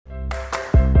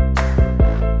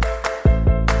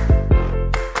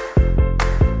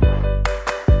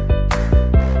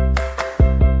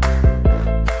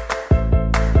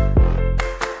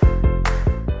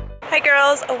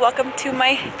girls, welcome to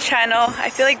my channel. I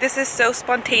feel like this is so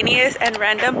spontaneous and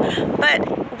random,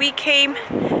 but we came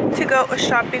to go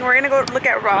shopping. We're gonna go look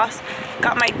at Ross.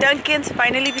 Got my Dunkins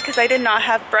finally because I did not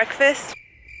have breakfast.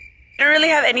 I don't really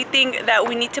have anything that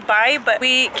we need to buy, but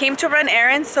we came to run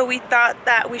errands, so we thought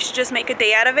that we should just make a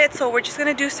day out of it. So we're just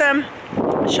gonna do some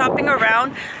shopping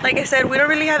around. Like I said, we don't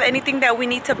really have anything that we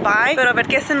need to buy, pero a ver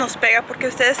qué se nos pega, porque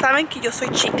ustedes saben que yo soy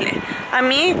chicle. A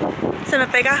mí se me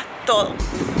pega todo.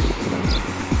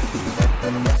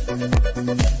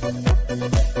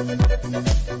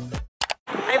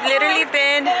 I've literally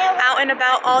been out and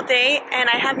about all day and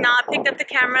I have not picked up the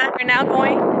camera. We're now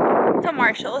going to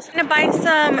Marshall's. I'm gonna buy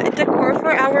some decor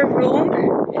for our room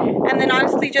and then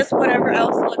honestly just whatever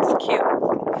else looks cute.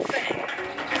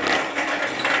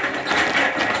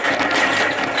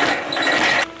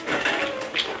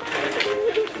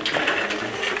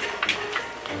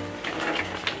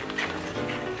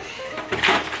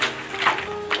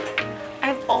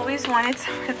 I've always wanted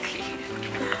some of these.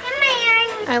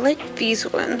 I like these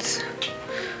ones.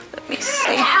 Let me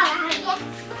see.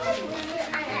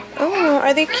 Oh,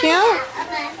 are they cute?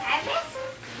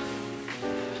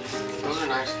 Those are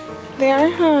nice. They are,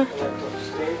 huh?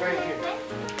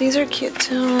 These are cute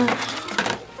too.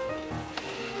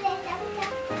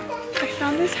 I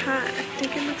found this hat. I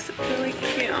think it looks really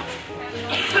cute.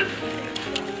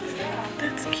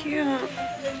 That's cute.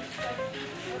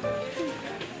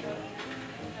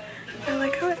 I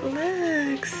like how it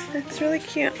looks. It's really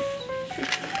cute.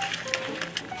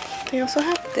 They also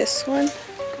have this one.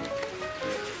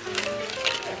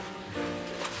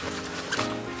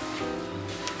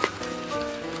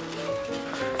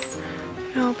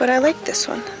 No, but I like this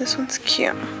one. This one's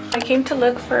cute. I came to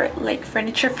look for like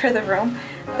furniture for the room,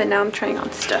 but now I'm trying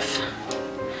on stuff.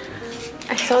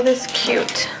 I saw this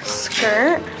cute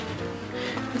skirt.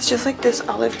 It's just like this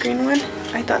olive green one.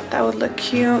 I thought that would look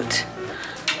cute.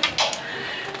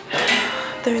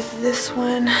 There's this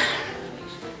one,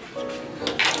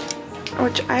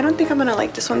 which I don't think I'm gonna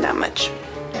like this one that much.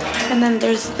 And then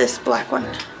there's this black one.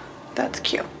 That's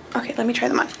cute. Okay, let me try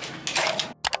them on.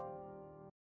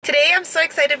 Today I'm so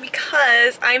excited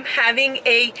because I'm having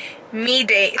a me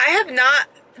day. I have not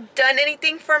done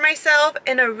anything for myself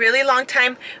in a really long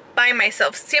time by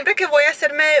myself. Siempre que voy a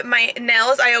hacerme my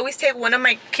nails, I always take one of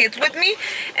my kids with me,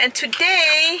 and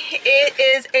today it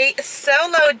is a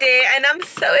solo day and I'm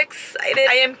so excited.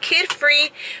 I am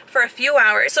kid-free for a few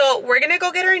hours. So we're gonna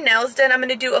go get our nails done. I'm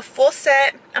gonna do a full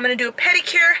set. I'm gonna do a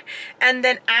pedicure, and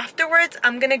then afterwards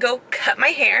I'm gonna go cut my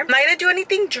hair. I'm not gonna do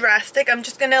anything drastic. I'm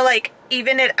just gonna like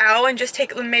even it out and just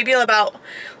take maybe about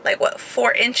like what,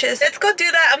 4 inches. Let's go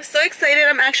do that. I'm so excited.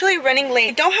 I'm actually running late.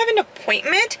 I don't have an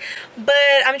appointment, but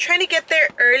I'm trying to get there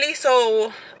early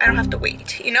so I don't have to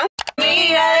wait, you know?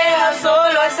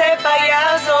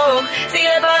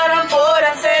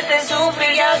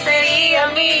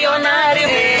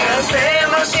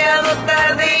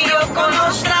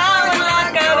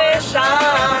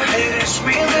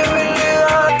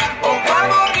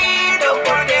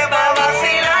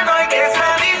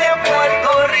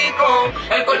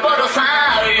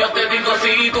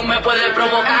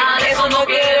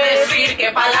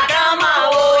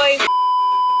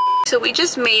 So we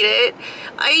just made it.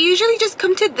 I usually just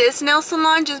come to this nail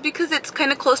salon just because it's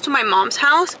kind of close to my mom's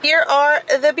house. Here are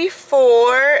the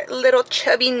before, little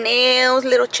chubby nails,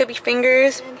 little chubby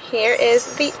fingers. And here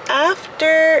is the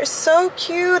after. So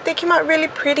cute. They came out really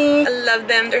pretty. I love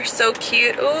them. They're so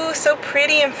cute. Ooh, so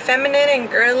pretty and feminine and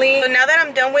girly. So now that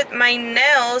I'm done with my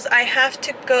nails, I have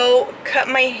to go cut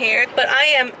my hair. But I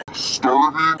am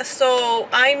starving. So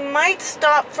I might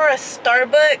stop for a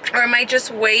Starbucks, or I might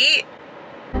just wait.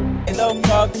 The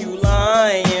fuck you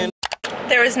lying.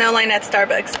 There was no line at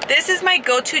Starbucks. This is my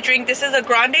go-to drink. This is a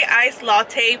grande iced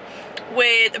latte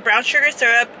with brown sugar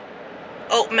syrup,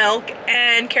 oat milk,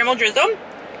 and caramel drizzle.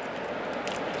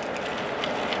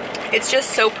 It's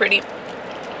just so pretty.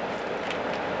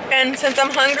 And since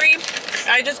I'm hungry,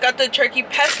 I just got the turkey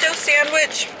pesto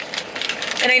sandwich.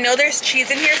 And I know there's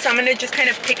cheese in here, so I'm gonna just kind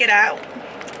of pick it out.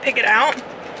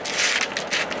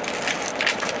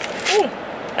 Ooh,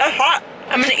 that's hot.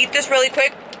 I'm gonna eat this really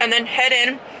quick and then head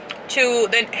in to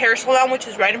the hair salon, which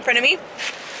is right in front of me.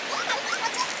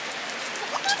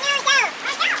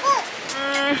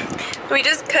 We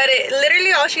just cut it.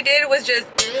 Literally all she did was just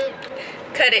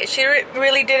cut cut it. She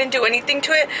really didn't do anything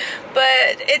to it,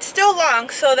 but it's still long,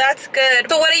 so that's good.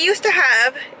 So what I used to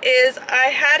have is I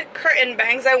had curtain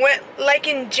bangs. I went like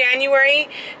in January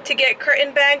to get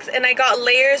curtain bangs, and I got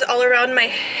layers all around my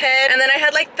head, and then I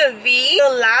had like the V. The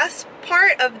last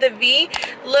part of the V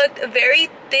looked very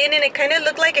thin and it kind of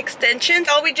looked like extensions.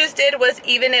 All we just did was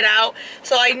even it out,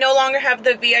 so I no longer have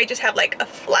the V. I just have like a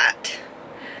flat.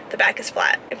 The back is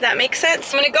flat, if that makes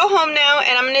sense. I'm gonna go home now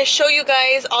and I'm gonna show you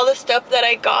guys all the stuff that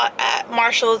I got at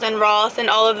Marshall's and Ross and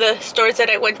all of the stores that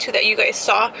I went to that you guys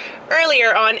saw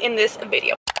earlier on in this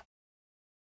video.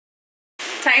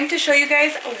 Time to show you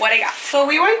guys what I got. So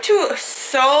we went to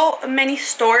so many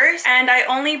stores and I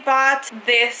only bought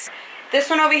this. This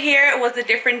one over here was a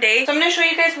different day. So I'm gonna show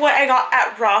you guys what I got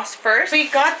at Ross first. We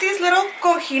got these little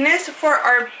cojines for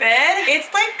our bed.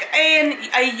 It's like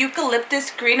a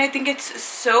eucalyptus green. I think it's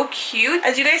so cute.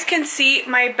 As you guys can see,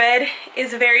 my bed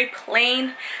is very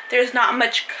plain. There's not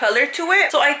much color to it.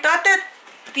 So I thought that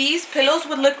these pillows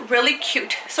would look really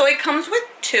cute. So it comes with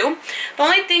two. The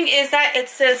only thing is that it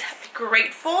says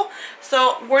grateful.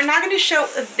 So we're not going to show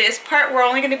this part. We're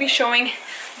only going to be showing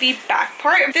the back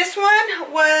part. This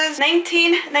one was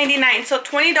 $19.99, so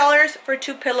 $20 for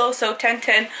two pillows, so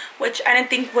 $10.10, which I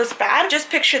didn't think was bad. Just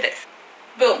picture this.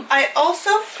 Boom. I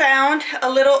also found a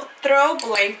little throw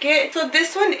blanket. So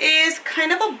this one is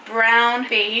kind of a brown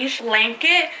beige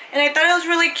blanket, and I thought it was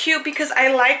really cute because I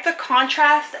like the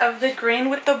contrast of the green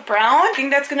with the brown. I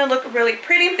think that's gonna look really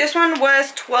pretty. This one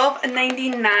was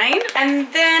 $12.99. And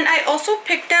then I also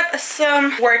picked up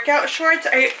some workout shorts.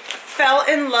 I fell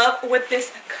in love with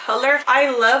this color. I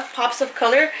love pops of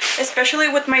color, especially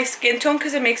with my skin tone,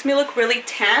 because it makes me look really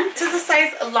tan. This is a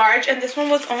size large, and this one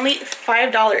was only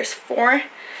 $5,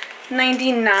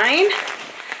 $4.99.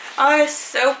 Oh, it's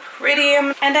so pretty.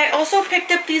 And I also picked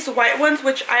up these white ones,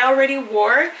 which I already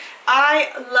wore.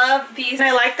 I love these.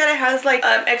 I like that it has like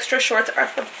extra shorts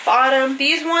at the bottom.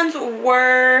 These ones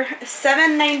were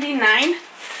 $7.99.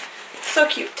 So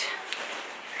cute.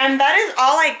 And that is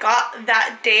all I got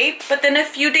that day. But then a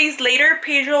few days later,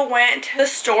 Pedro went to the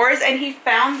stores and he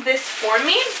found this for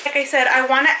me. Like I said, I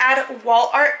want to add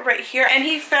wall art right here. And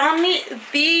he found me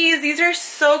these. These are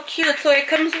so cute. So it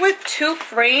comes with two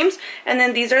frames. And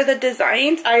then these are the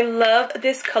designs. I love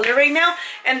this color right now.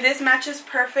 And this matches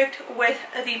perfect with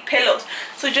the pillows.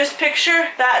 So just picture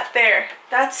that there.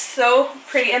 That's so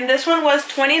pretty. And this one was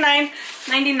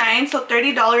 $29.99. So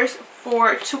 $30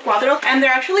 for two cuadros, and they're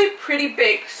actually pretty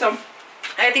big, so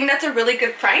I think that's a really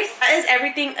good price. That is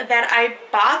everything that I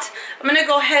bought. I'm gonna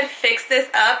go ahead, fix this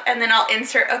up, and then I'll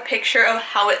insert a picture of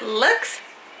how it looks.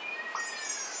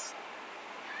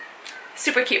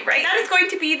 Super cute, right? That is going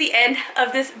to be the end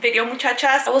of this video,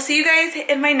 muchachas. I will see you guys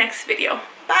in my next video.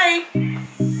 Bye!